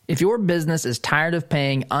If your business is tired of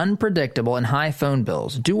paying unpredictable and high phone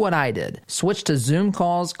bills, do what I did. Switch to Zoom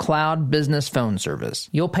Call's cloud business phone service.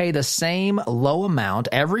 You'll pay the same low amount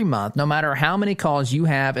every month, no matter how many calls you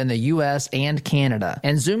have in the U.S. and Canada.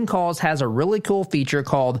 And Zoom Calls has a really cool feature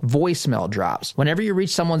called voicemail drops. Whenever you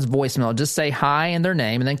reach someone's voicemail, just say hi and their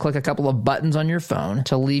name, and then click a couple of buttons on your phone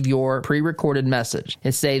to leave your pre-recorded message.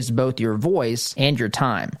 It saves both your voice and your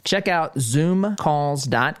time. Check out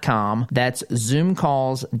zoomcalls.com. That's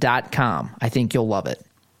zoomcalls.com. I think you'll love it.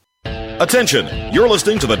 Attention, you're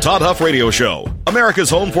listening to the Todd Huff Radio Show, America's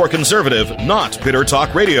home for conservative, not bitter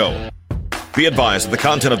talk radio. Be advised that the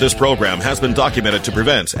content of this program has been documented to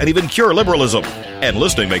prevent and even cure liberalism, and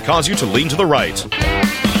listening may cause you to lean to the right.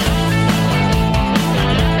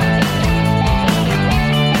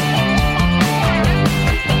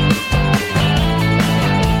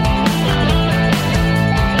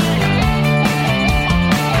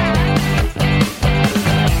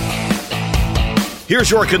 Here's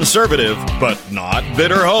your conservative, but not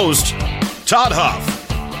bitter host, Todd Huff.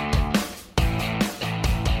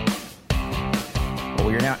 Well,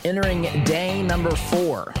 we are now entering day number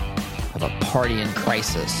 4 of a party in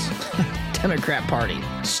crisis. Democrat Party.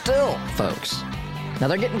 Still, folks. Now,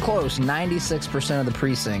 they're getting close. 96% of the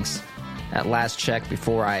precincts, at last check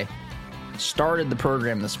before I started the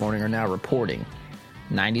program this morning, are now reporting.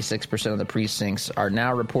 96% of the precincts are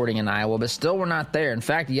now reporting in Iowa, but still we're not there. In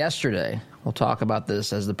fact, yesterday, we'll talk about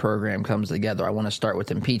this as the program comes together. I want to start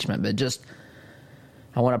with impeachment, but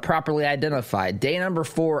I want to properly identify day number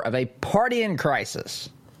 4 of a party in crisis.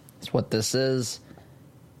 That's what this is.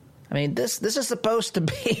 I mean, this was supposed to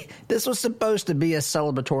be a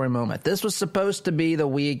celebratory moment. This was supposed to be the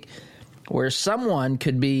week where someone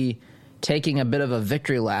could be taking a bit of a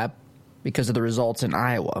victory lap because of the results in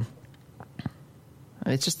Iowa.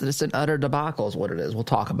 It's an utter debacle is what it is. We'll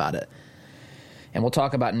talk about it. And we'll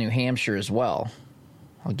talk about New Hampshire as well.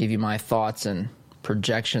 I'll give you my thoughts and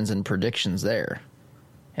projections and predictions there.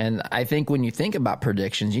 And I think when you think about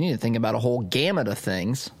predictions, you need to think about a whole gamut of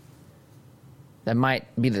things that might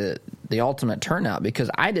be the ultimate turnout, because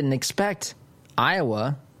I didn't expect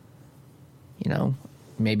Iowa,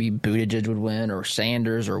 maybe Buttigieg would win, or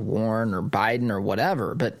Sanders or Warren or Biden or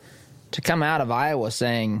whatever, but to come out of Iowa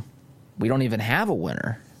saying we don't even have a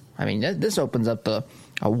winner. I mean, this opens up a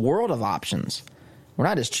world of options. We're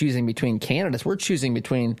not just choosing between candidates. We're choosing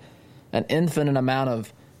between an infinite amount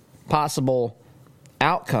of possible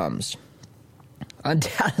outcomes,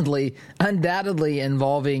 undoubtedly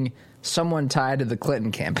involving someone tied to the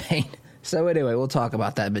Clinton campaign. So anyway, we'll talk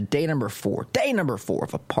about that. But day number 4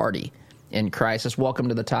 of a party in crisis. Welcome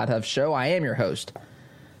to the Todd Huff Show. I am your host,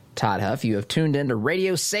 Todd Huff. You have tuned into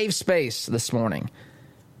Radio Safe Space this morning.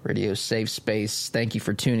 Radio Safe Space. Thank you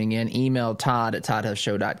for tuning in. Email Todd at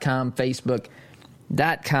ToddHuffShow.com.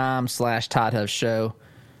 Facebook.com/Todd Huff Show.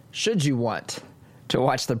 Should you want to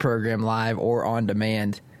watch the program live or on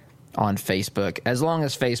demand on Facebook, as long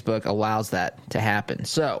as Facebook allows that to happen.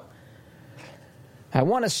 So, I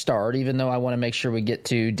want to start, even though I want to make sure we get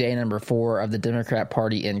to day number 4 of the Democrat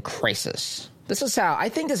Party in crisis. This is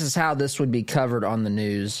how this would be covered on the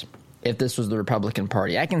news if this was the Republican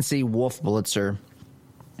Party. I can see Wolf Blitzer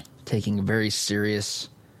taking a very serious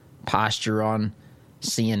posture on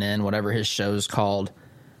CNN, whatever his show's called.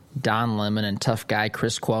 Don Lemon and tough guy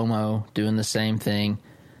Chris Cuomo doing the same thing.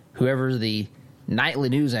 Whoever the nightly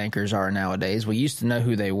news anchors are nowadays, we used to know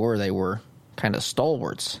who they were. They were kind of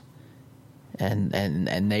stalwarts. And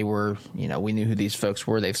they were, we knew who these folks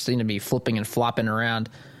were. They seem to be flipping and flopping around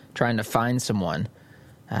trying to find someone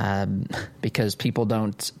because people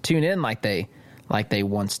don't tune in like they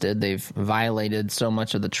once did. They've violated so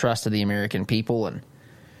much of the trust of the American people.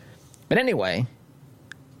 But anyway,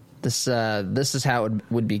 this is how it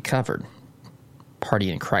would be covered.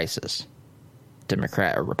 Party in crisis.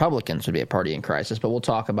 Democrat or Republicans would be a party in crisis, but we'll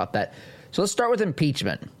talk about that. So let's start with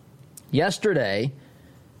impeachment. Yesterday,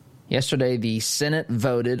 the Senate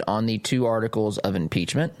voted on the 2 articles of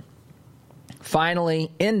impeachment,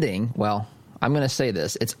 finally ending, well, I'm going to say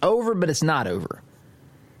this, it's over, but it's not over,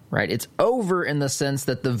 right? It's over in the sense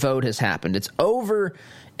that the vote has happened. It's over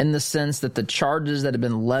in the sense that the charges that have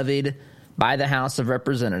been levied by the House of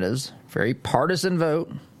Representatives, very partisan vote,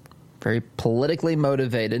 very politically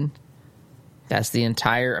motivated. That is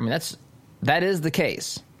the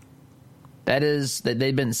case. That is that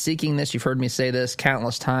they've been seeking this. You've heard me say this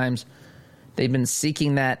countless times. They've been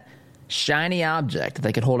seeking that shiny object that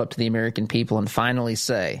they could hold up to the American people and finally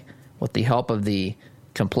say, with the help of the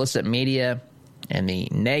complicit media and the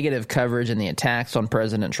negative coverage and the attacks on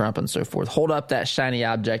President Trump and so forth, hold up that shiny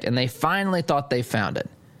object, and they finally thought they found it.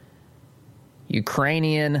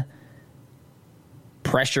 Ukrainian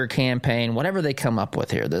pressure campaign, whatever they come up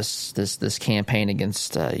with here, this campaign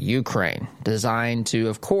against Ukraine, designed to,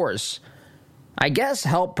 of course, I guess,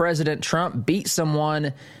 help President Trump beat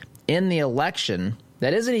someone in the election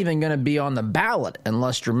that isn't even going to be on the ballot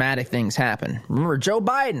unless dramatic things happen. Remember, Joe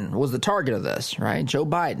Biden was the target of this, right? Joe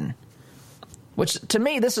Biden. Which, to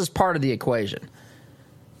me, this is part of the equation.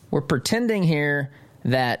 We're pretending here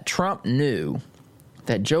that Trump knew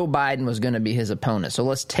that Joe Biden was going to be his opponent, so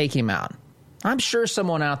let's take him out. I'm sure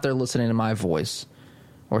someone out there listening to my voice,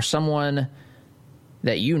 or someone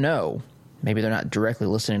that you know, maybe they're not directly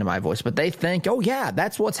listening to my voice, but they think, oh yeah,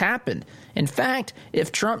 that's what's happened. In fact,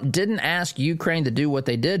 if Trump didn't ask Ukraine to do what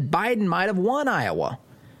they did, Biden might have won Iowa.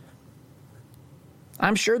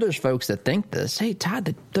 I'm sure there's folks that think this. Hey,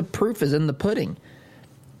 Todd, the proof is in the pudding.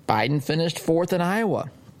 Biden finished 4th in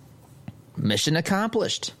Iowa. Mission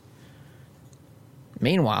accomplished.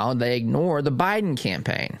 Meanwhile, they ignore the Biden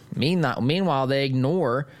campaign. Meanwhile, they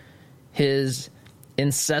ignore his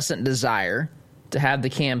incessant desire to have the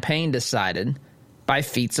campaign decided by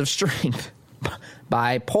feats of strength,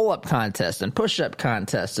 by pull-up contests and push-up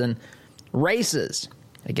contests and races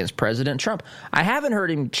against President Trump. I haven't heard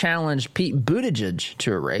him challenge Pete Buttigieg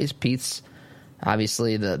to a race. Pete's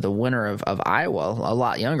obviously the winner of Iowa, a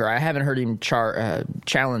lot younger. I haven't heard him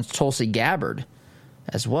challenge Tulsi Gabbard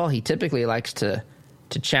as well. He typically likes to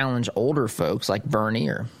challenge older folks like Bernie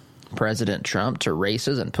or President Trump to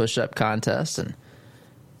races and push-up contests. And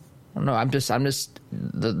I don't know, I'm just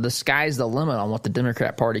the sky's the limit on what the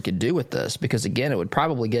Democrat Party could do with this, because again, it would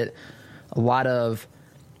probably get a lot of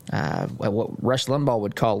what Rush Limbaugh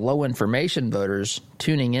would call low information voters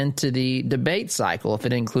tuning into the debate cycle if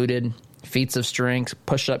it included feats of strength,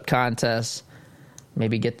 push-up contests,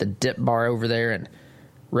 maybe get the dip bar over there and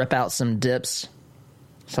rip out some dips,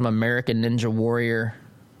 some American Ninja Warrior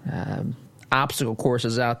obstacle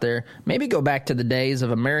courses out there. Maybe go back to the days of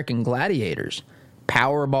American Gladiators,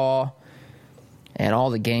 Powerball, and all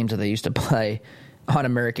the games that they used to play on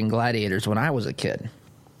American Gladiators when I was a kid.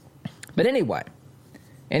 But anyway,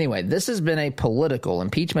 this has been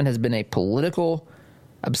impeachment has been a political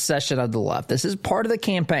obsession of the left. This is part of the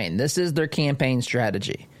campaign. This is their campaign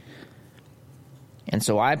strategy. And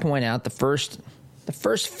so I point out the first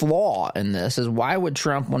flaw in this is, why would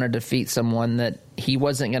Trump want to defeat someone that he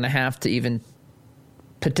wasn't going to have to even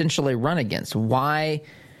potentially run against? Why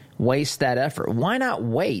waste that effort? Why not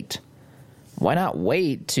wait? Why not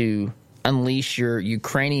wait to unleash your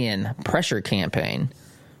Ukrainian pressure campaign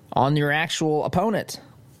on your actual opponent?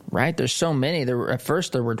 Right? There's so many. At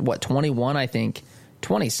first there were 21, I think,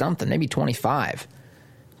 20-something, maybe 25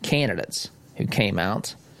 candidates who came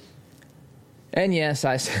out. And yes,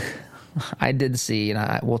 I did see,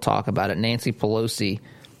 and we'll talk about it, Nancy Pelosi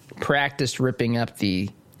practiced ripping up the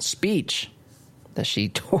speech that she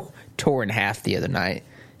tore in half the other night.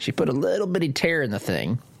 She put a little bitty tear in the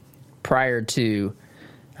thing prior to,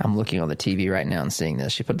 I'm looking on the TV right now and seeing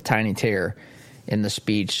this, she put a tiny tear in the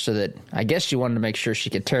speech so that, I guess she wanted to make sure she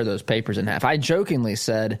could tear those papers in half. I jokingly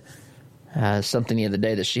said something the other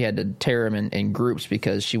day that she had to tear them in groups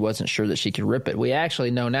because she wasn't sure that she could rip it. We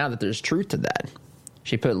actually know now that there's truth to that.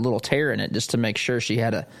 She put a little tear in it just to make sure she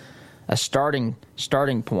had a starting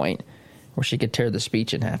point where she could tear the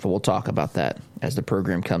speech in half. And we'll talk about that as the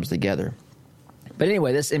program comes together. But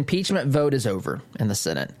anyway, this impeachment vote is over in the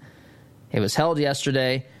Senate. It was held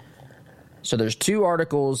yesterday. So there's 2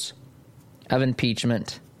 articles of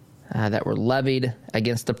impeachment that were levied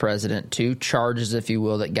against the president, 2 charges, if you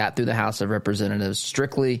will, that got through the House of Representatives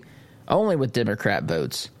strictly only with Democrat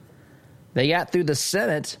votes. They got through the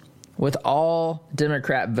Senate with all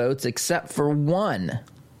Democrat votes except for 1,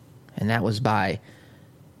 and that was by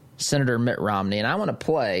Senator Mitt Romney. And I want to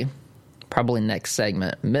play, probably next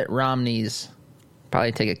segment, Mitt Romney's,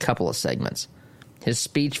 probably take a couple of segments, his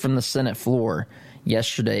speech from the Senate floor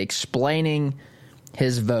yesterday explaining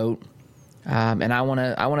his vote. And I want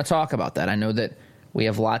to talk about that. I know that we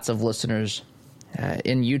have lots of listeners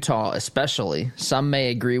in Utah, especially. Some may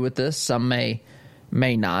agree with this, some may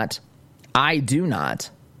not. I do not.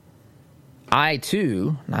 I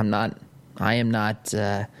too. I'm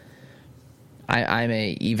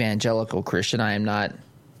a evangelical Christian. I am not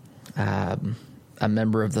a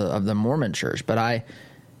member of the Mormon Church, but I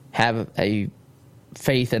have a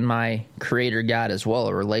faith in my Creator God as well,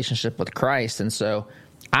 a relationship with Christ, and so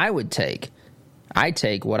I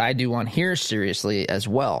take what I do on here seriously as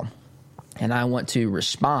well, and I want to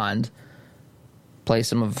respond, play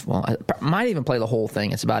I might even play the whole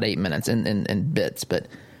thing. It's about 8 minutes in bits, but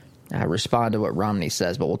respond to what Romney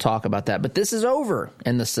says, but we'll talk about that. But this is over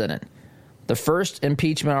in the Senate. The first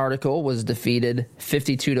impeachment article was defeated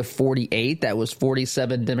 52-48. That was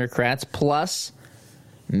 47 Democrats plus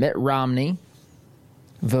Mitt Romney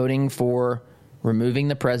voting for removing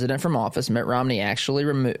the president from office. Mitt Romney actually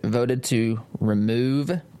voted to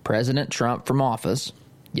remove President Trump from office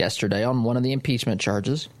yesterday on one of the impeachment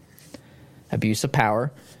charges, abuse of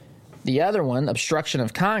power. The other one, obstruction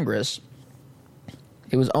of Congress,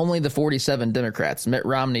 it was only the 47 Democrats. Mitt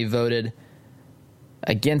Romney voted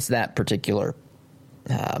against that particular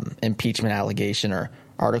impeachment allegation or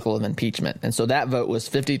article of impeachment. And so that vote was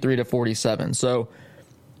 53 to 47. So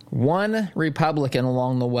one Republican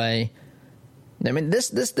along the way. I mean, this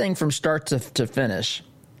thing from start to finish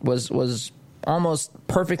was almost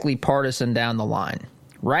perfectly partisan down the line,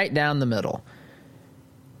 right down the middle.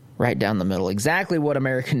 Right down the middle. Exactly what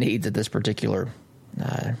America needs at this particular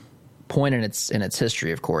point in its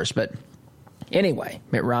history, of course. But anyway,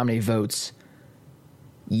 Mitt Romney votes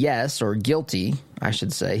yes, or guilty, I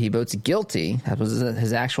should say. He votes guilty. That was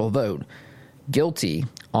his actual vote. Guilty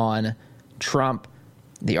on Trump,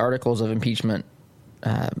 the articles of impeachment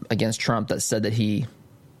against Trump that said that he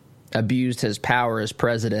abused his power as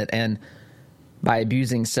president, and by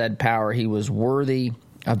abusing said power, he was worthy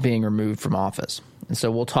of being removed from office. And so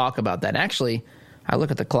we'll talk about that. Actually, I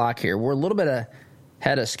look at the clock here. We're a little bit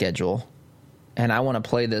ahead of schedule, and I want to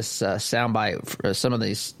play this soundbite, some of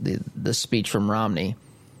this speech from Romney.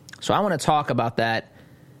 So I want to talk about that.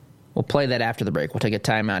 We'll play that after the break. We'll take a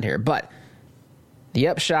timeout here. But the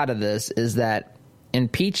upshot of this is that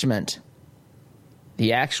impeachment,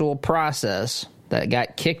 the actual process that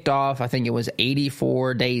got kicked off, I think it was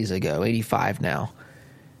 84 days ago, 85 now,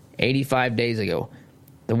 85 days ago,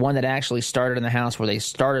 the one that actually started in the House where they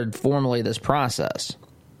started formally this process.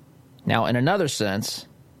 Now, in another sense,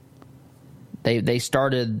 they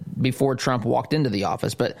started before Trump walked into the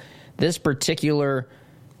office, but this particular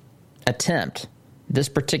attempt, this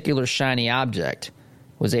particular shiny object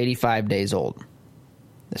was 85 days old.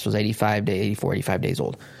 This was 85 days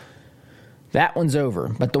old. That one's over.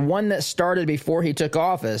 But the one that started before he took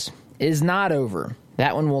office is not over.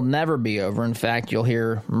 That one will never be over. In fact, you'll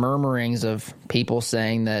hear murmurings of people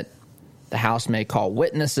saying that the House may call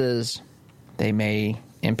witnesses. They may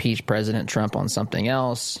impeach President Trump on something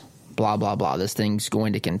else. Blah, blah, blah. This thing's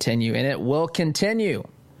going to continue, and it will continue.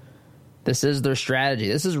 This is their strategy.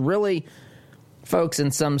 This is really, folks,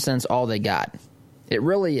 in some sense, all they got. It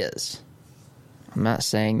really is. I'm not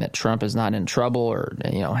saying that Trump is not in trouble or,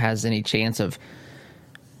 has any chance of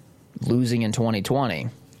losing in 2020.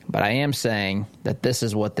 But I am saying that this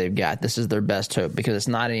is what they've got. This is their best hope, because it's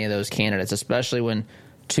not any of those candidates, especially when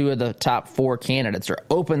two of the top four candidates are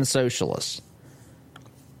open socialists.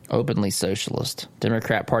 Openly socialist.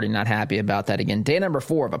 Democrat Party not happy about that again. Day number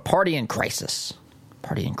 4 of a party in crisis.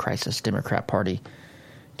 Party in crisis. Democrat Party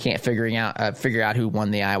can't figure out who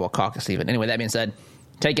won the Iowa caucus even. Anyway, that being said,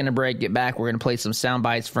 taking a break, get back. We're going to play some sound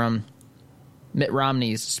bites from Mitt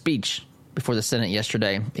Romney's speech before the Senate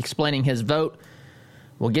yesterday, explaining his vote.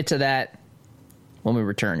 We'll get to that when we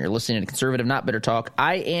return. You're listening to Conservative Not Bitter Talk.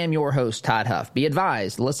 I am your host, Todd Huff. Be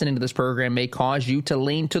advised, listening to this program may cause you to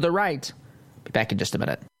lean to the right. Be back in just a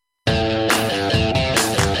minute.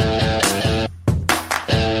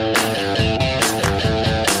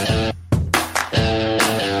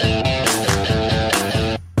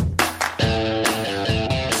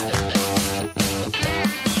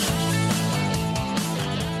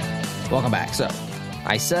 Welcome back. So,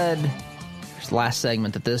 I said last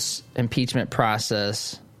segment that this impeachment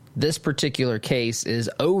process, this particular case is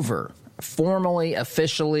over. Formally,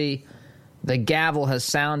 officially, the gavel has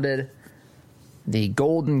sounded. The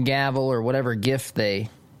golden gavel, or whatever gift they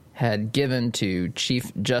had given to Chief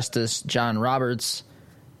Justice John Roberts,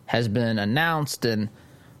 has been announced, and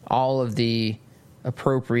all of the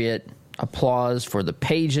appropriate applause for the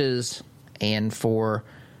pages and for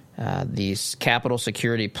these Capitol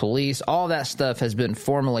Security Police, all that stuff has been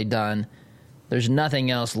formally done. There's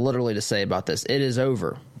nothing else literally to say about this. It is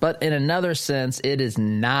over. But in another sense, it is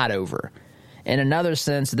not over. In another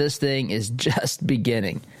sense, this thing is just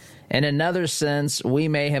beginning. In another sense, we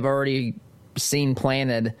may have already seen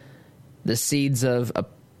planted the seeds of a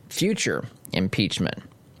future impeachment.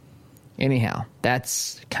 Anyhow,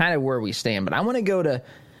 that's kind of where we stand. But I want to go to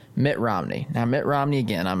Mitt Romney. Now, Mitt Romney,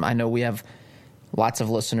 again, I know we have lots of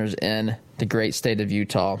listeners in the great state of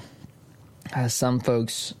Utah. Some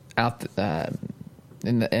folks out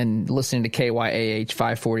and listening to KYAH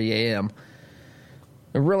 540 AM.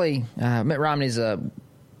 Really, Mitt Romney's a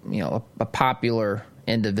popular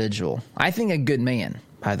individual. I think a good man,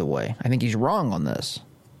 by the way. I think he's wrong on this.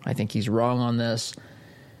 I think he's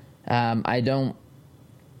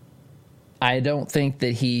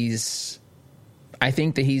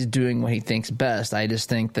doing what he thinks best. I just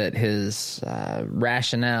think that his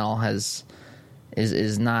rationale has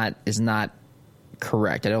is not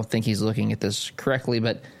correct. I don't think he's looking at this correctly,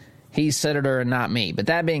 but he's senator and not me. But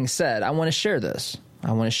that being said, I want to share this.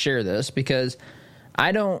 Because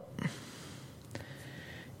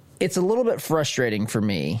it's a little bit frustrating for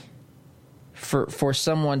me for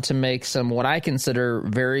someone to make some what I consider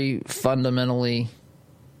some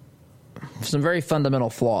very fundamental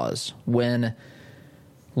flaws when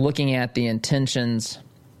looking at the intentions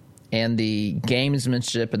and the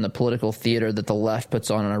gamesmanship and the political theater that the left puts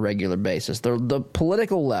on a regular basis. The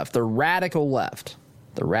political left, the radical left,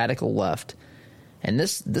 and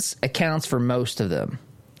this accounts for most of them.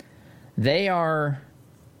 They are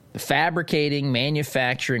fabricating,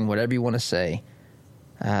 manufacturing, whatever you want to say,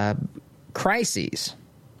 crises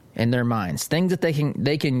in their minds, things that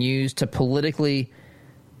they can use to politically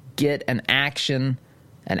get an action,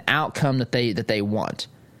 an outcome that they want.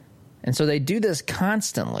 And so they do this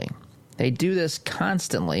constantly.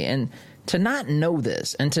 And to not know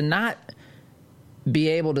this and to not be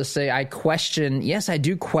able to say, I question, yes, I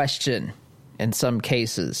do question in some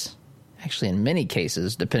cases, actually in many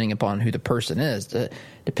cases, depending upon who the person is.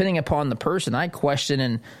 Depending upon the person, I question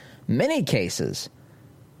in many cases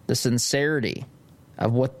the sincerity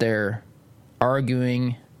of what they're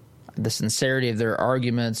arguing, the sincerity of their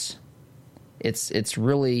arguments. It's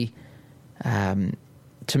really,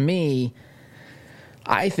 to me,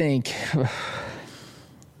 I think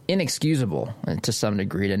inexcusable to some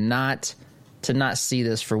degree to not see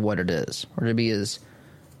this for what it is, or to be as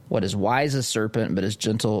wise as serpent, but as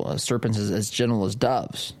gentle serpents as gentle as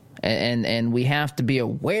doves. And we have to be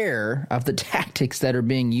aware of the tactics that are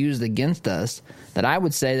being used against us that I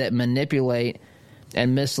would say that manipulate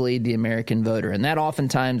and mislead the American voter. And that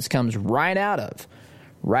oftentimes comes right out of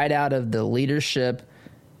the leadership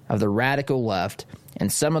of the radical left.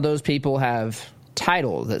 And some of those people have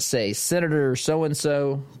titles that say Senator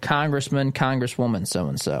so-and-so, Congressman, Congresswoman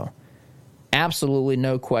so-and-so. Absolutely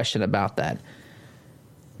no question about that.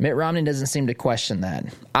 Mitt Romney doesn't seem to question that.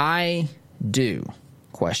 I do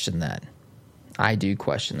question that.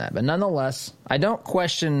 But nonetheless, I don't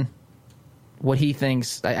question what he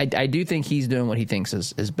thinks. I do think he's doing what he thinks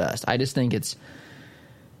is best. I just think it's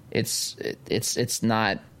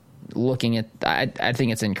not looking at. I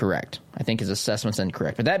think it's incorrect. I think his assessment's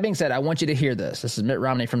incorrect. But that being said, I want you to hear this. This is Mitt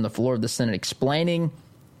Romney from the floor of the Senate explaining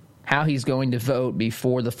how he's going to vote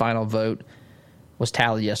before the final vote was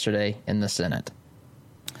tallied yesterday in the Senate.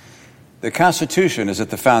 The Constitution is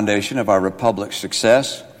at the foundation of our republic's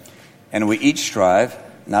success, and we each strive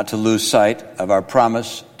not to lose sight of our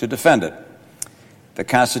promise to defend it. The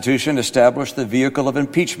Constitution established the vehicle of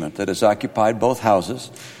impeachment that has occupied both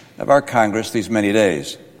houses of our Congress these many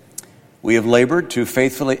days. We have labored to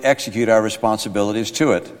faithfully execute our responsibilities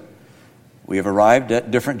to it. We have arrived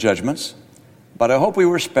at different judgments, but I hope we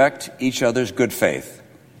respect each other's good faith.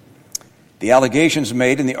 The allegations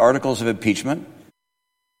made in the articles of impeachment.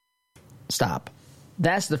 Stop.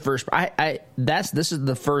 That's the first. This is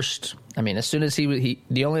the first. I mean, as soon as he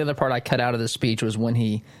the only other part I cut out of this speech was when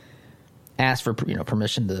he asked for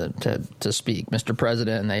permission to speak, Mr.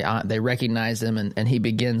 President, and they recognized him, and he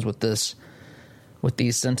begins with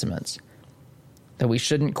these sentiments that we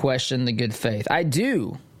shouldn't question the good faith. I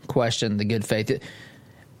do question the good faith,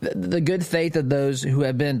 the good faith of those who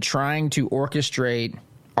have been trying to orchestrate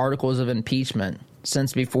articles of impeachment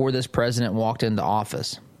since before this president walked into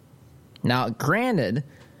office. Now, granted,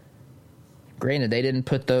 they didn't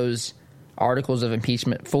put those articles of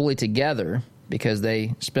impeachment fully together because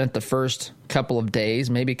they spent the first couple of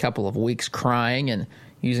days, maybe a couple of weeks crying and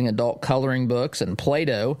using adult coloring books and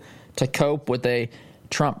Play-Doh to cope with a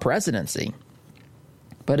Trump presidency.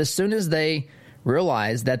 But as soon as they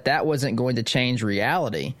realized that wasn't going to change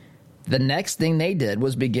reality, the next thing they did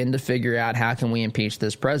was begin to figure out how can we impeach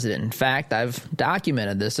this president. In fact, I've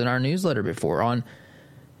documented this in our newsletter before. On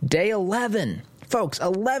day 11, folks,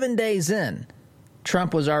 11 days in,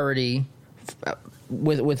 Trump was already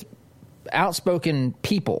with outspoken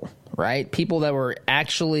people, right? People that were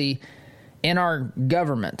actually in our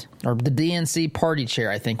government, or the DNC party chair,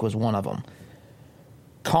 I think, was one of them,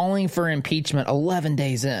 calling for impeachment 11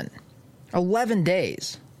 days in. 11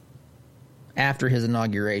 days after his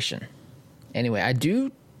inauguration. Anyway, I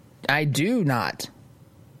do not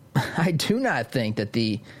think that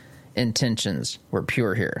the intentions were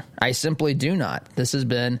pure here. I simply do not. This has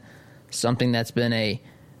been something that's been a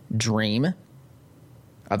dream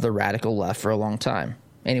of the radical left for a long time.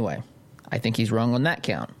 Anyway, I think he's wrong on that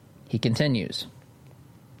count. He continues.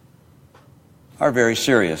 Are very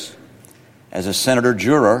serious. As a senator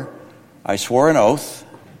juror, I swore an oath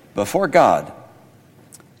before God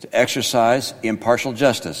to exercise impartial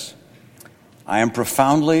justice. I am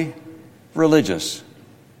profoundly religious.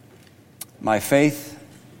 My faith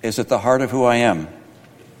is at the heart of who I am.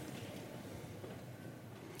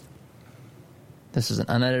 This is an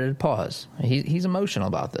unedited pause. He's emotional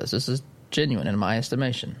about this. This is genuine in my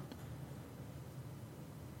estimation.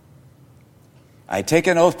 I take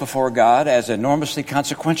an oath before God as enormously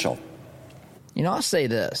consequential. You know, I'll say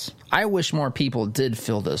this. I wish more people did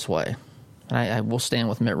feel this way. And I will stand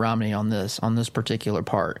with Mitt Romney on this particular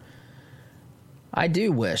part. I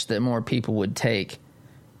do wish that more people would take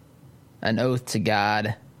an oath to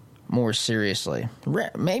God more seriously.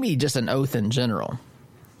 Maybe just an oath in general,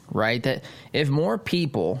 right? That if more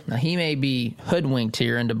people, now he may be hoodwinked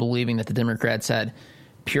here into believing that the Democrats had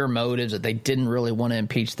pure motives, that they didn't really want to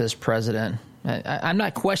impeach this president. I'm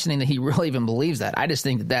not questioning that he really even believes that. I just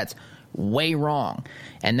think that that's way wrong.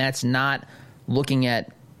 And that's not looking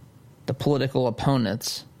at the political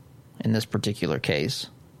opponents in this particular case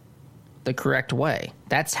the correct way.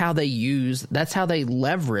 That's how they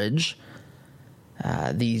leverage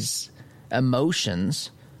these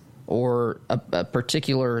emotions or a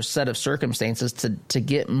particular set of circumstances to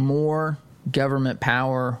get more government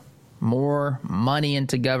power, more money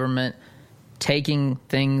into government, taking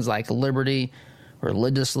things like liberty,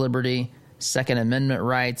 religious liberty, Second Amendment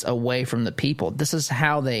rights away from the people. This is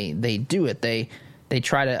how they do it. They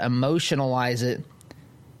try to emotionalize it,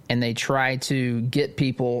 and they try to get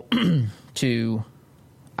people to,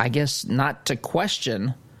 I guess, not to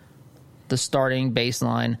question the starting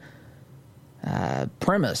baseline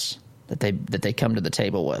premise that they come to the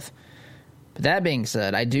table with. But that being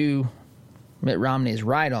said, Mitt Romney is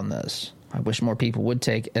right on this. I wish more people would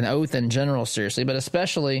take an oath in general seriously, but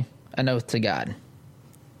especially an oath to God.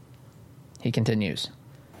 He continues.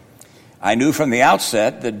 I knew from the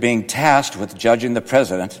outset that being tasked with judging the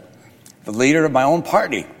president, the leader of my own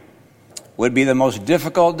party, would be the most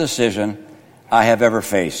difficult decision I have ever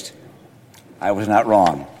faced. I was not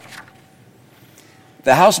wrong.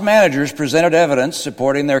 The House managers presented evidence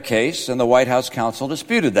supporting their case, and the White House counsel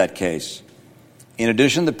disputed that case. In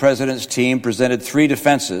addition, the president's team presented three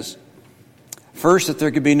defenses. First, that there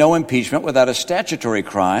could be no impeachment without a statutory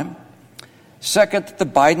crime. Second, that the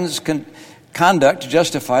Biden's conduct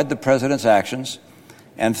justified the president's actions.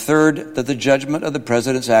 And third, that the judgment of the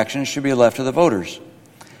president's actions should be left to the voters.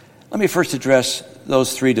 Let me first address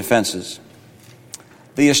those three defenses.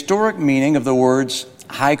 The historic meaning of the words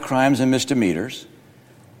high crimes and misdemeanors,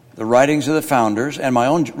 the writings of the founders, and my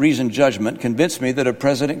own reasoned judgment convinced me that a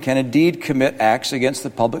president can indeed commit acts against the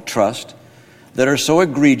public trust that are so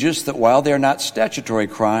egregious that while they are not statutory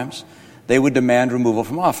crimes, they would demand removal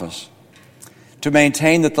from office. To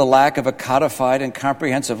maintain that the lack of a codified and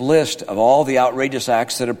comprehensive list of all the outrageous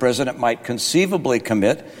acts that a president might conceivably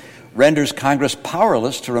commit renders Congress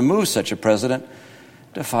powerless to remove such a president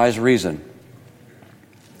defies reason.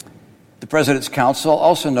 The President's counsel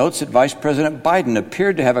also notes that Vice President Biden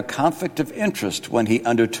appeared to have a conflict of interest when he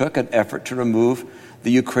undertook an effort to remove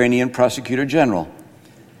the Ukrainian prosecutor general.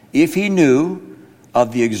 If he knew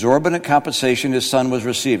of the exorbitant compensation his son was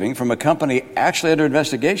receiving from a company actually under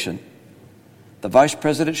investigation, the vice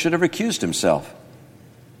president should have recused himself.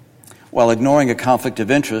 While ignoring a conflict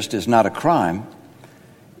of interest is not a crime,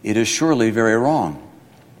 it is surely very wrong.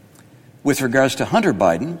 With regards to Hunter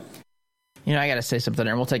Biden, you know, I got to say something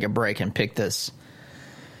there, and we'll take a break and pick this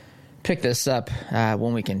up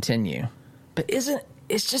when we continue. But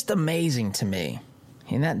it's just amazing to me,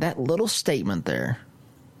 and that little statement there,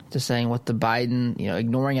 just saying what the Biden,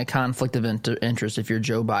 ignoring a conflict of interest if you're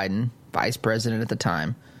Joe Biden, vice president at the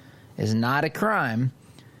time, is not a crime,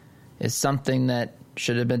 is something that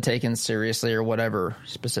should have been taken seriously or whatever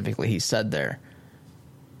specifically he said there.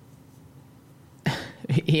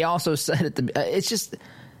 He also said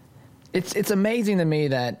it's amazing to me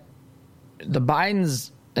that the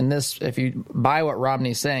Bidens in this, if you buy what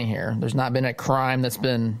Romney's saying here, there's not been a crime that's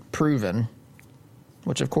been proven,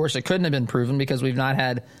 which of course it couldn't have been proven because we've not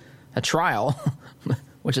had a trial,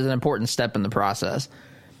 which is an important step in the process.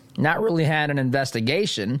 Not really had an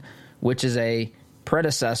investigation, which is a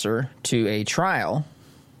predecessor to a trial.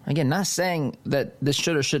 Again, not saying that this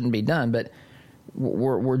should or shouldn't be done, but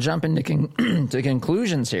we're jumping to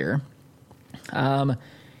conclusions here.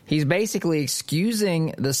 He's basically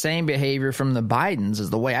excusing the same behavior from the Bidens, is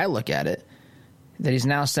the way I look at it, that he's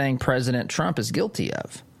now saying President Trump is guilty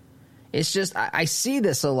of. It's just, I see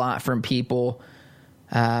this a lot from people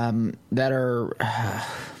that are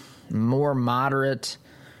more moderate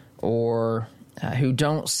or who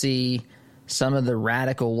don't see some of the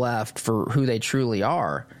radical left for who they truly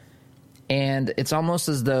are. And it's almost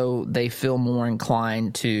as though they feel more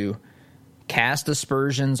inclined to cast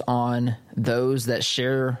aspersions on those that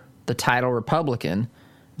share the title Republican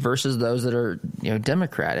versus those that are,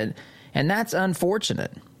 Democrat. And that's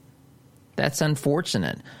unfortunate. That's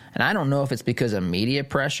unfortunate. And I don't know if it's because of media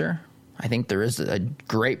pressure. I think there is a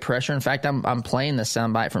great pressure. In fact, I'm playing the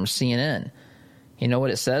soundbite from CNN. You know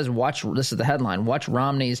what it says? This is the headline. Watch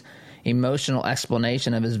Romney's emotional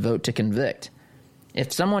explanation of his vote to convict.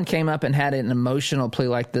 If someone came up and had an emotional plea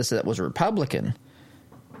like this that was Republican,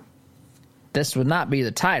 this would not be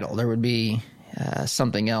the title. There would be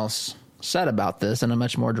something else said about this in a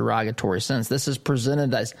much more derogatory sense. This is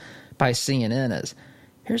presented by CNN as,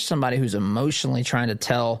 here's somebody who's emotionally trying to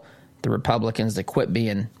tell the Republicans to quit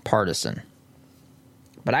being partisan.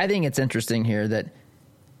 But I think it's interesting here that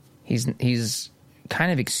he's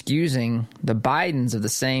kind of excusing the Bidens of the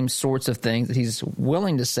same sorts of things that he's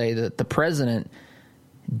willing to say that the president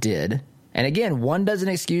did. And again, one doesn't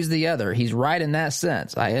excuse the other. He's right in that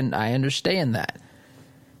sense. I understand that.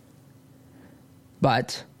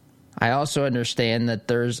 But I also understand that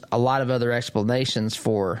there's a lot of other explanations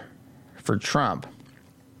for Trump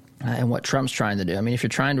and what Trump's trying to do. I mean, if you're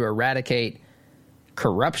trying to eradicate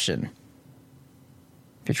corruption,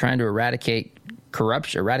 eradicate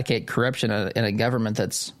corruption in a government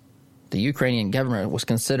that's the Ukrainian government was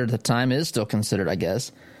considered at the time, is still considered, I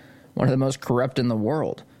guess, one of the most corrupt in the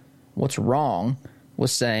world. What's wrong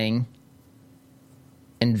with saying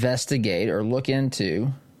investigate or look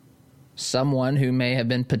into someone who may have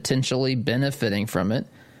been potentially benefiting from it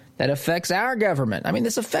that affects our government? I mean,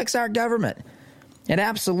 this affects our government. It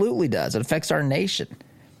absolutely does. It affects our nation.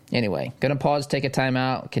 Anyway, going to pause, take a time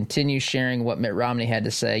out, continue sharing what Mitt Romney had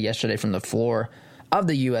to say yesterday from the floor of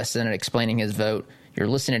the U.S. Senate explaining his vote. You're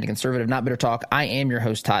listening to Conservative Not Bitter Talk. I am your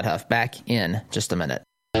host, Todd Huff. Back in just a minute.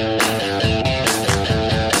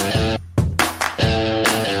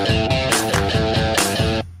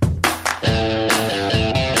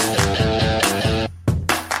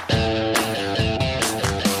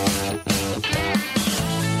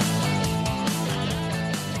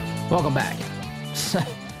 Welcome back.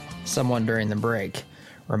 Someone during the break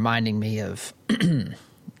reminding me of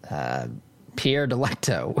Pierre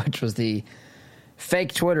Delecto, which was the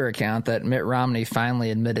fake Twitter account that Mitt Romney finally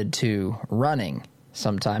admitted to running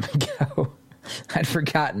some time ago. I'd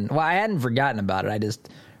forgotten. Well, I hadn't forgotten about it. I just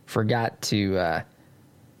forgot to I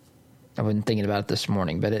wasn't thinking about it this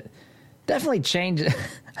morning, but it definitely changes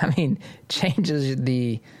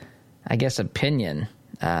the, I guess, opinion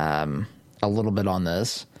a little bit on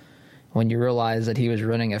this. When you realize that he was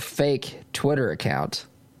running a fake Twitter account,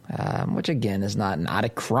 which, again, is not a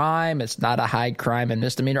crime. It's not a high crime and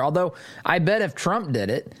misdemeanor. Although I bet if Trump did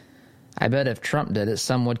it,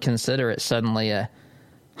 some would consider it suddenly a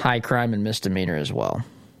high crime and misdemeanor as well.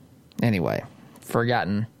 Anyway,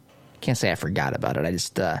 forgotten. Can't say I forgot about it. I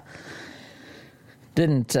just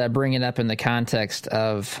didn't bring it up in the context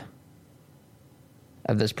of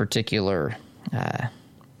this particular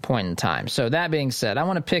point in time. So that being said, I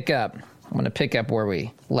want to pick up where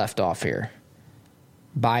we left off here.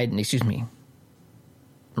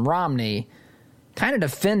 Romney kind of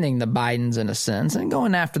defending the Bidens in a sense and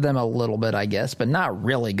going after them a little bit, I guess, but not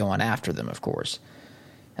really going after them, of course.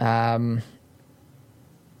 But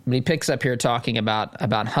he picks up here talking about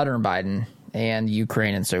Hunter Biden and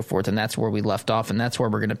Ukraine and so forth, and that's where we left off, and that's where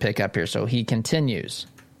we're going to pick up here. So he continues.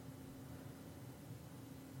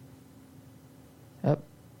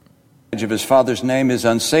 Of his father's name is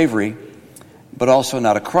unsavory, but also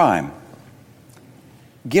not a crime.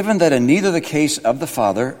 Given that in neither the case of the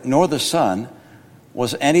father nor the son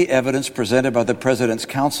was any evidence presented by the president's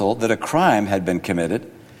counsel that a crime had been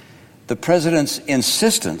committed, the president's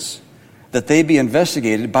insistence that they be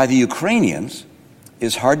investigated by the Ukrainians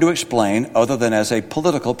is hard to explain other than as a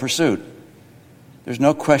political pursuit. There's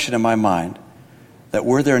no question in my mind that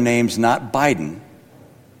were their names not Biden,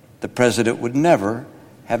 the president would never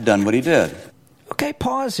have done what he did. Okay,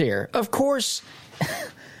 pause here. Of course,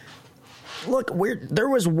 look, there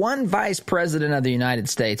was one vice president of the United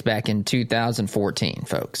States back in 2014,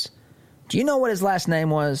 folks. Do you know what his last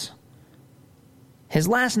name was? His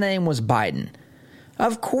last name was Biden.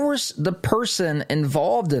 Of course, the person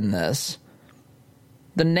involved in this,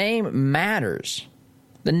 the name matters.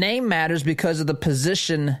 The name matters because of the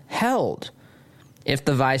position held. If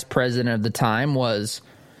the vice president of the time was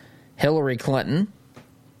Hillary Clinton,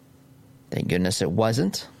 thank goodness it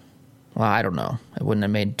wasn't. Well, I don't know. It wouldn't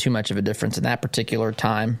have made too much of a difference in that particular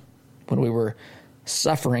time when we were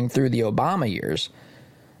suffering through the Obama years,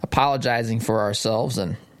 apologizing for ourselves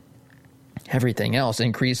and everything else,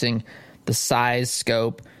 increasing the size,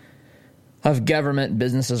 scope of government.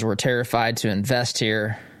 Businesses were terrified to invest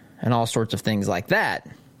here and all sorts of things like that.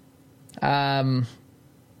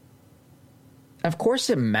 Of course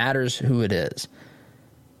it matters who it is.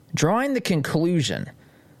 drawing the conclusion,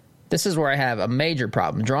 this is where I have a major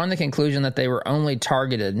problem, drawing the conclusion that they were only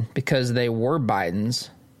targeted because they were Biden's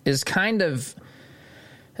is kind of,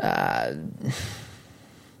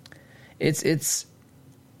 it's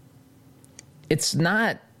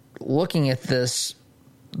not looking at this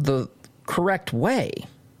the correct way.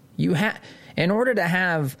 In order to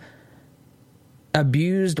have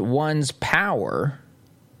abused one's power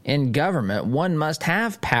in government, one must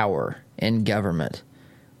have power in government.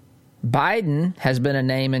 Biden has been a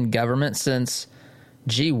name in government since,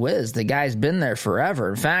 gee whiz, the guy's been there forever.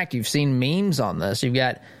 In fact, you've seen memes on this. You've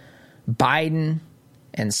got Biden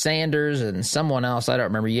and Sanders and someone else, I don't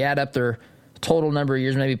remember. You add up their total number of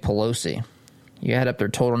years, maybe Pelosi. You add up their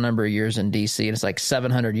total number of years in D.C., and it's like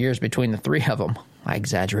 700 years between the three of them. I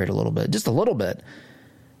exaggerate a little bit, just a little bit.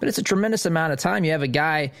 But it's a tremendous amount of time. You have a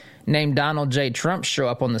guy named Donald J. Trump show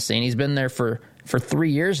up on the scene. He's been there for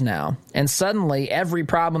 3 years now. And suddenly every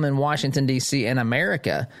problem in Washington, D.C. and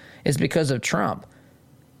America is because of Trump.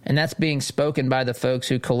 And that's being spoken by the folks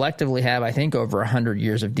who collectively have, I think, over 100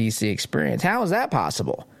 years of D.C. experience. How is that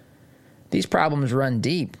possible? These problems run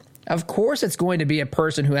deep. Of course it's going to be a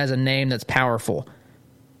person who has a name that's powerful,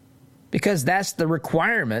 because that's the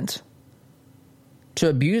requirement. To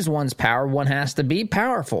abuse one's power, one has to be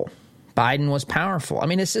powerful. Biden was powerful. I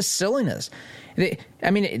mean, it's just silliness.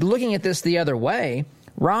 Looking at this the other way,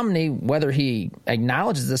 Romney, whether he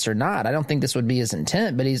acknowledges this or not, I don't think this would be his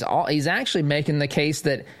intent, but he's actually making the case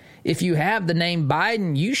that if you have the name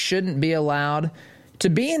Biden, you shouldn't be allowed to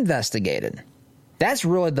be investigated. That's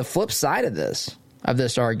really the flip side of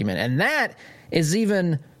this argument. And that is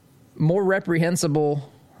even more reprehensible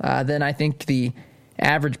than I think the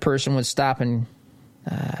average person would stop and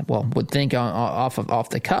would think off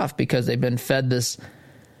the cuff, because they've been fed this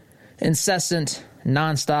incessant,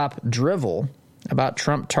 nonstop drivel about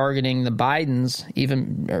Trump targeting the Bidens,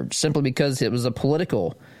 simply because it was a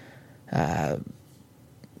political,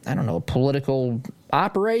 political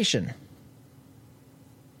operation.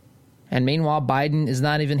 And meanwhile, Biden he's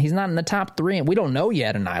not in the top three. And we don't know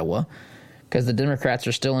yet in Iowa, because the Democrats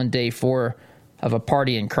are still in day 4 of a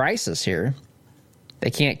party in crisis here. They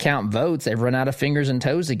can't count votes. They've run out of fingers and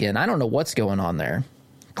toes again. I don't know what's going on there.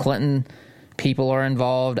 Clinton people are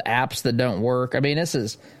involved, apps that don't work. I mean, you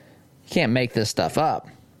can't make this stuff up.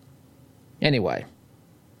 Anyway,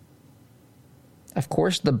 of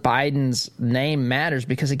course, the Biden's name matters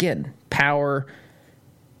because, again, power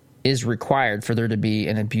is required for there to be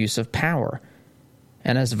an abuse of power.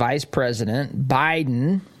 And as vice president,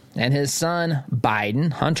 Biden and his son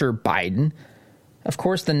Biden, Hunter Biden, of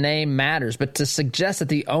course, the name matters, but to suggest that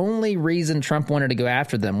the only reason Trump wanted to go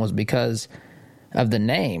after them was because of the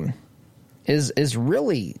name is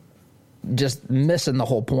really just missing the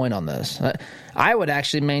whole point on this. I would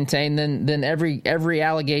actually maintain then every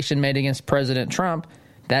allegation made against President Trump,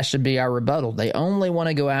 that should be our rebuttal. They only want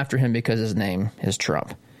to go after him because his name is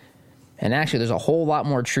Trump. And actually, there's a whole lot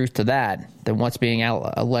more truth to that than what's being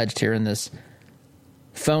alleged here in this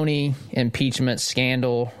phony impeachment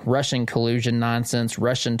scandal, Russian collusion nonsense,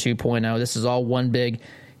 Russian 2.0. This is all one big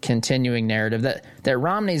continuing narrative that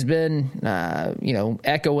Romney's been,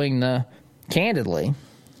 echoing candidly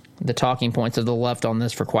the talking points of the left on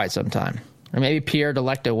this for quite some time. Or maybe Pierre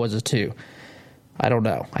Delecto was it too. I don't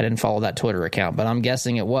know. I didn't follow that Twitter account, but I'm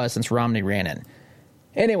guessing it was, since Romney ran it.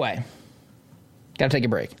 Anyway, got to take a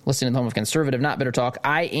break. Listening to the home of conservative, not bitter talk.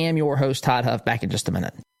 I am your host, Todd Huff. Back in just a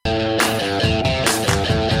minute.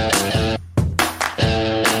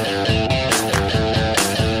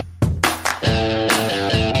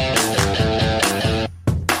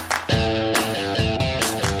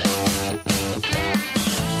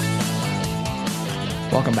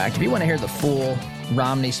 Welcome back. If you want to hear the full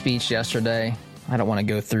Romney speech yesterday, I don't want to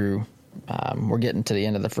go through. We're getting to the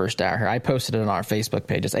end of the first hour here. I posted it on our Facebook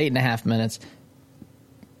page. It's 8.5 minutes.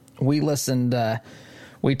 We listened.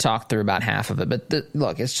 We talked through about half of it. But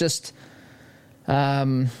look, it's just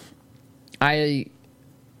I'm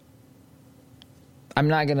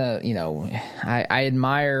not going to, I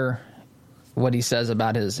admire what he says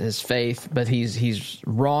about his faith, but he's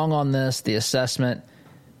wrong on this, the assessment.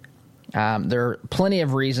 There are plenty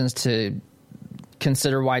of reasons to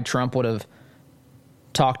consider why Trump would have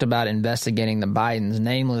talked about investigating the Bidens,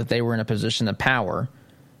 namely that they were in a position of power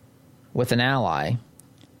with an ally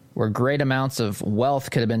where great amounts of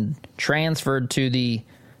wealth could have been transferred to the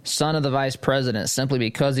son of the vice president simply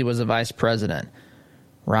because he was a vice president.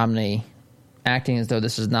 Romney acting as though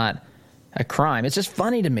this is not a crime. It's just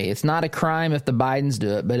funny to me. It's not a crime if the Bidens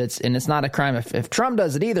do it, but it's not a crime if Trump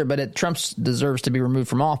does it either, but Trump deserves to be removed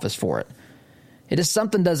from office for it. It just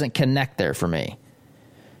something doesn't connect there for me.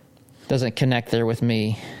 Doesn't connect there with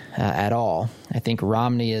me at all. I think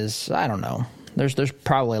Romney is, I don't know. There's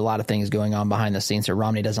probably a lot of things going on behind the scenes. So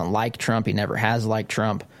Romney doesn't like Trump. He never has liked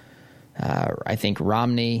Trump. I think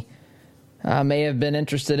Romney may have been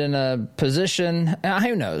interested in a position.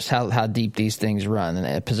 Who knows how deep these things run?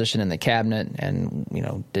 A position in the cabinet, and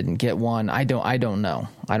didn't get one. I don't know.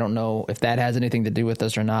 I don't know if that has anything to do with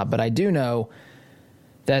this or not. But I do know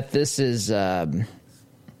that this is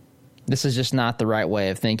just not the right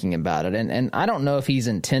way of thinking about it. And I don't know if he's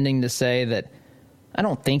intending to say that. I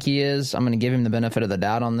don't think he is. I'm going to give him the benefit of the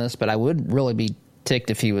doubt on this, but I would really be ticked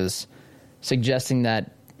if he was suggesting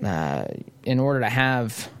that in order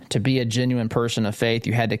to be a genuine person of faith,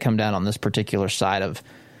 you had to come down on this particular side of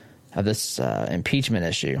this impeachment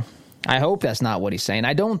issue. I hope that's not what he's saying.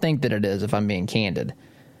 I don't think that it is, if I'm being candid.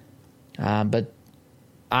 But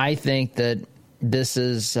I think that this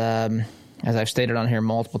is, as I've stated on here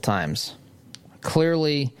multiple times,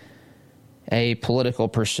 clearly a political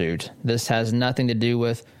pursuit. This has nothing to do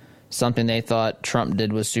with something they thought Trump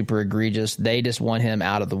did was super egregious. They just want him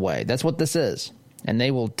out of the way. That's what this is. And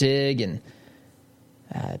they will dig and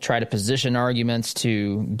try to position arguments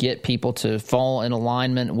to get people to fall in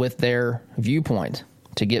alignment with their viewpoint,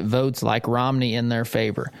 to get votes like Romney in their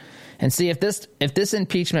favor. And see, if this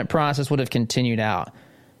impeachment process would have continued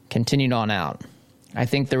on out, I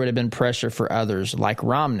think there would have been pressure for others like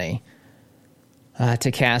Romney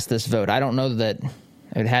to cast this vote. I don't know that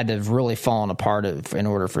it had to have really fallen apart in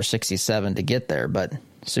order for 67 to get there, but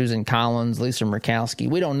Susan Collins, Lisa Murkowski,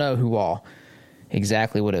 we don't know who all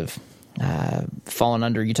exactly would have fallen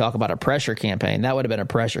under. You talk about a pressure campaign. That would have been a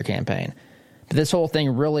pressure campaign. But this whole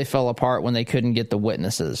thing really fell apart when they couldn't get the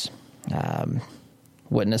witnesses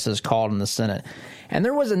called in the Senate. And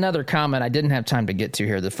there was another comment I didn't have time to get to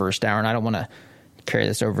here the first hour, and I don't want to carry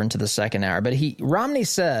this over into the second hour. But Romney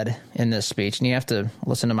said in this speech, and you have to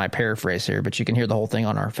listen to my paraphrase here, but you can hear the whole thing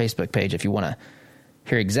on our Facebook page if you want to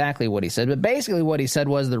hear exactly what he said. But basically what he said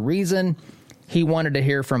was the reason he wanted to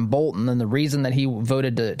hear from Bolton and the reason that he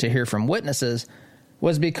voted to hear from witnesses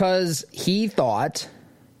was because he thought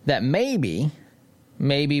that maybe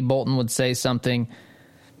Bolton would say something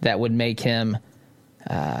that would make him,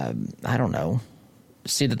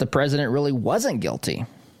 see that the president really wasn't guilty.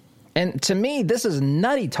 And to me, this is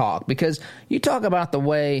nutty talk, because you talk about the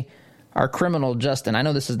way our criminal justice, and I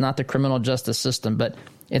know this is not the criminal justice system, but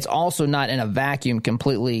it's also not in a vacuum,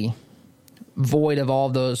 completely void of all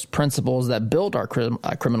of those principles that built our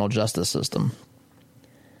criminal justice system.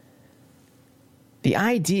 The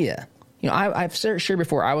idea, I've shared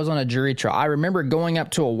before, I was on a jury trial. I remember going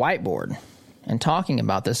up to a whiteboard and talking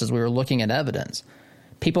about this as we were looking at evidence.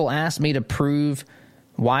 People asked me to prove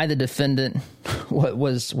why the defendant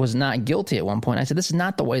was not guilty at one point. I said, this is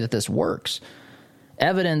not the way that this works.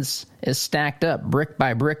 Evidence is stacked up brick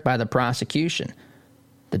by the prosecution.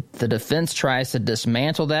 The defense tries to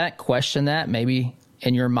dismantle that, question that. Maybe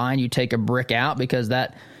in your mind you take a brick out because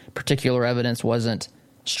that particular evidence wasn't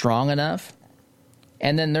strong enough.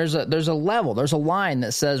 And then there's a level, there's a line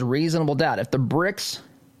that says reasonable doubt. If the bricks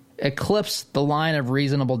eclipse the line of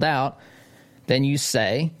reasonable doubt, then you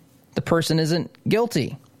say the person isn't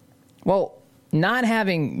guilty. Well, not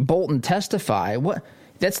having Bolton testify,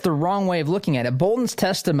 that's the wrong way of looking at it. Bolton's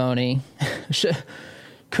testimony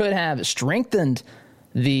could have strengthened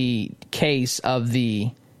the case of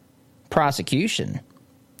the prosecution,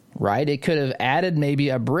 right? It could have added maybe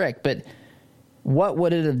a brick, but what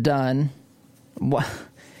would it have done?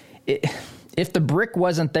 If the brick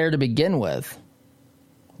wasn't there to begin with,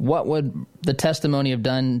 what would the testimony have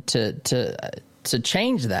done to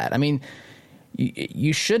change that? I mean,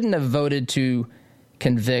 you shouldn't have voted to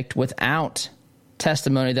convict without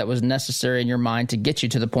testimony that was necessary in your mind to get you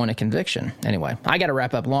to the point of conviction. Anyway, I got to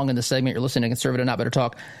wrap up long in this segment. You're listening to Conservative Not Better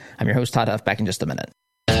Talk. I'm your host, Todd Huff. Back in just a minute.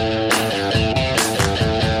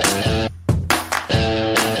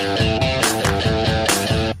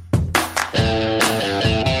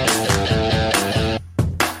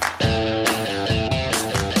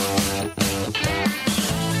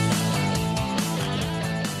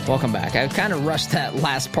 Welcome back. I kind of rushed that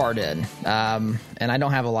last part in, and I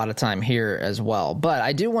don't have a lot of time here as well. But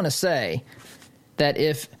I do want to say that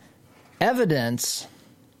if evidence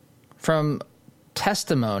from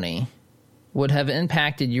testimony would have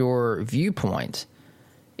impacted your viewpoint,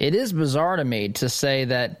 it is bizarre to me to say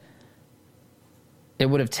that it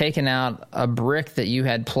would have taken out a brick that you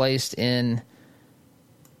had placed in,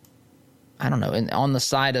 on the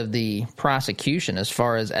side of the prosecution as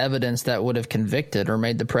far as evidence that would have convicted or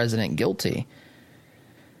made the president guilty.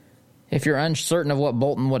 If you're uncertain of what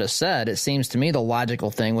Bolton would have said, it seems to me the logical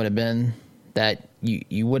thing would have been that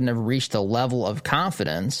you wouldn't have reached a level of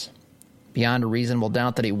confidence beyond a reasonable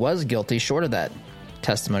doubt that he was guilty short of that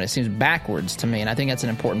testimony. It seems backwards to me, and I think that's an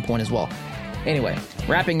important point as well. Anyway,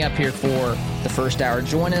 wrapping up here for the first hour.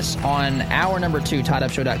 Join us on hour number 2,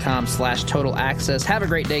 ToddUpShow.com/total access. Have a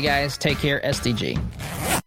great day, guys. Take care. SDG.